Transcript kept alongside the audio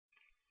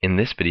In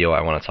this video,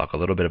 I want to talk a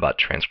little bit about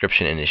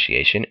transcription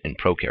initiation in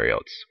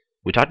prokaryotes.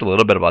 We talked a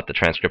little bit about the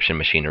transcription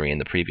machinery in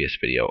the previous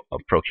video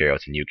of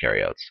prokaryotes and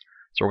eukaryotes.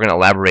 So we're going to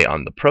elaborate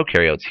on the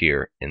prokaryotes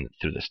here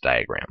through this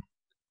diagram.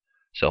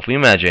 So if we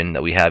imagine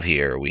that we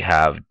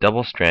have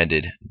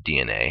double-stranded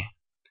DNA.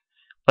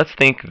 Let's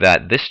think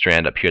that this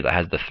strand up here that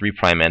has the 3'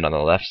 end on the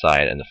left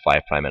side and the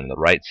 5' end on the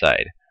right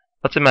side,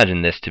 let's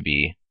imagine this to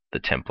be the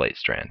template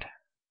strand.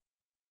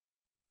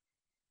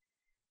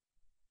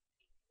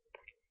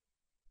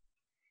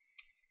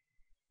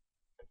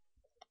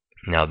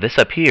 Now this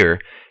up here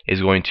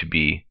is going to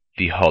be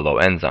the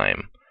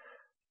holoenzyme.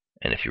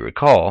 And if you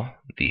recall,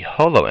 the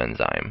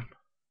holoenzyme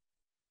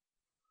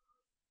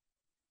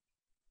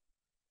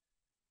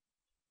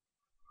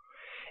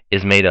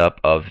is made up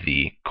of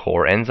the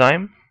core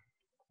enzyme,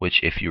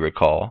 which, if you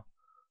recall,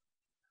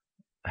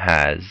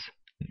 has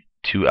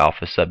 2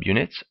 alpha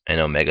subunits, an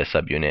omega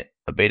subunit,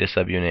 a beta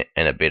subunit,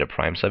 and a beta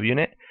prime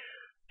subunit.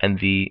 And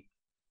the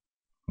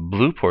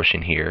blue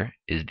portion here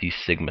is the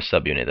sigma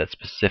subunit that's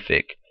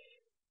specific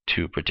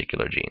to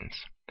particular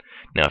genes.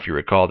 Now, if you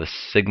recall, the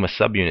sigma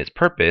subunit's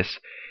purpose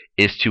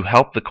is to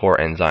help the core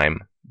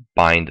enzyme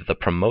bind the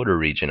promoter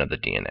region of the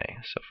DNA.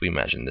 So if we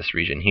imagine this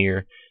region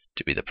here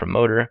to be the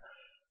promoter,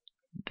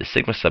 the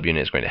sigma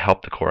subunit is going to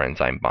help the core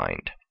enzyme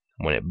bind.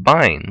 When it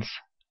binds,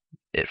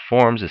 it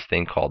forms this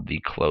thing called the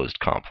closed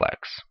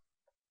complex.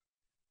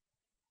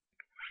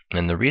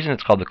 And the reason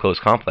it's called the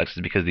closed complex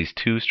is because these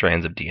 2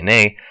 strands of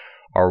DNA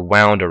are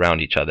wound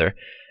around each other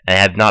and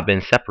have not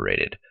been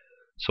separated.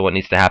 So what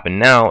needs to happen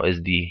now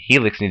is the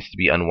helix needs to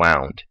be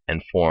unwound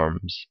and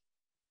forms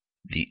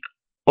the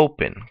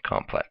open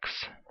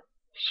complex.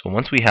 So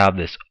once we have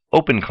this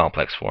open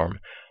complex form,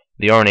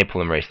 the RNA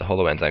polymerase, the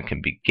holoenzyme,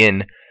 can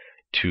begin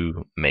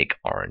to make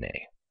RNA.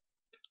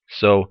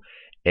 So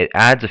it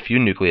adds a few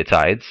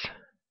nucleotides,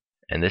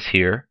 and this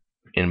here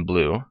in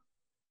blue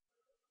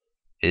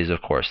is,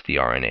 of course, the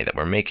RNA that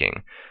we're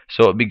making.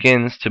 So it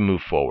begins to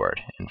move forward,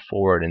 and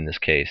forward in this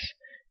case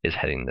is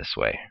heading this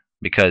way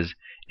because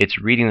it's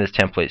reading this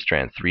template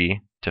strand 3'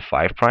 to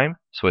 5',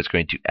 so it's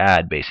going to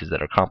add bases that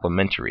are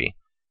complementary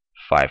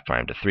 5'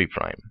 to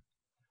 3'.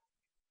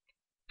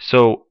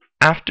 So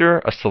after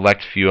a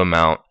select few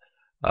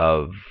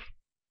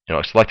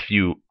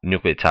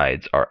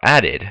nucleotides are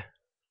added,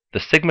 the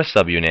sigma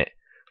subunit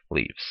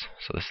leaves.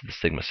 So this is the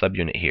sigma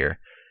subunit here.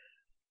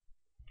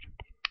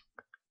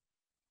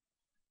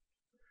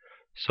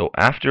 So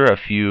after a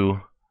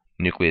few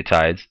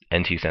nucleotides,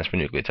 NT stands for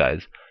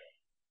nucleotides,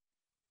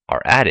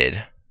 are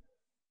added,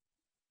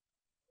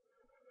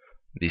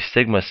 the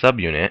sigma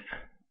subunit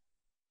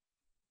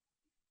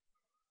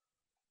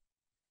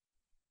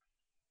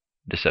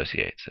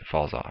dissociates. It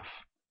falls off.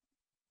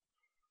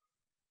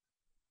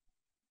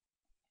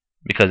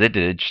 Because it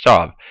did its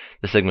job.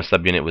 The sigma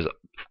subunit was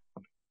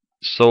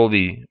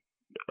solely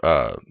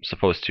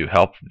supposed to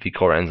help the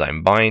core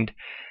enzyme bind,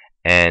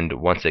 and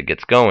once it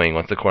gets going,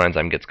 once the core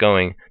enzyme gets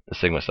going, the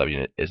sigma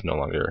subunit is no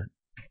longer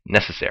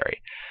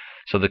necessary.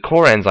 So the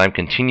core enzyme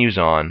continues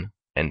on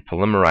and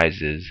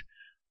polymerizes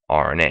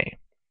RNA.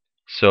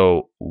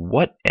 So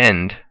what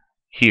end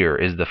here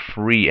is the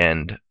free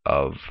end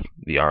of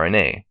the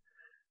RNA?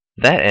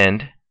 That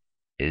end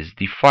is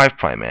the 5'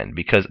 end,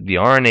 because the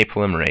RNA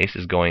polymerase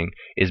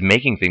is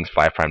making things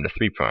 5' to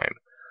 3'.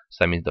 So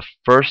that means the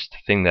first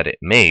thing that it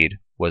made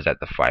was at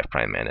the 5'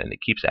 end, and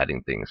it keeps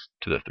adding things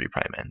to the 3'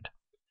 end.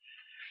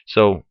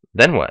 So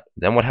then what?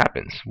 Then what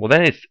happens? Well,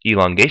 then it's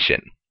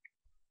elongation.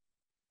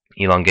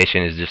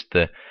 Elongation is just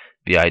the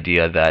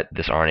idea that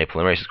this RNA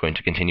polymerase is going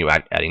to continue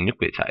adding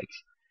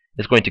nucleotides.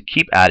 It's going to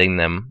keep adding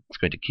them. It's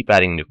going to keep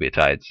adding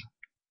nucleotides.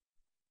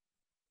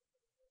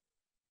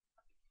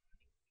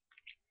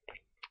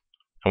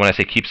 And when I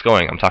say keeps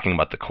going, I'm talking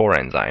about the core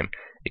enzyme.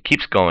 It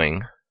keeps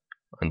going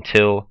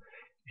until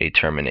a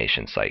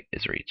termination site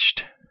is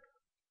reached.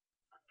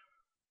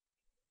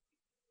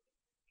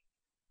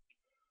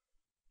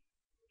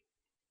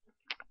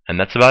 And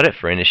that's about it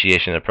for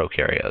initiation of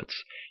prokaryotes,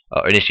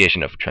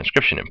 initiation of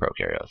transcription in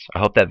prokaryotes. I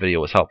hope that video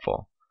was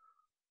helpful.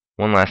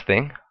 One last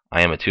thing,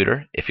 I am a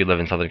tutor. If you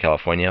live in Southern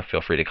California, feel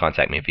free to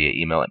contact me via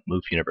email at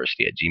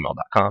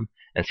moofuniversity@gmail.com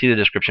and see the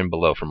description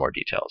below for more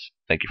details.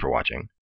 Thank you for watching.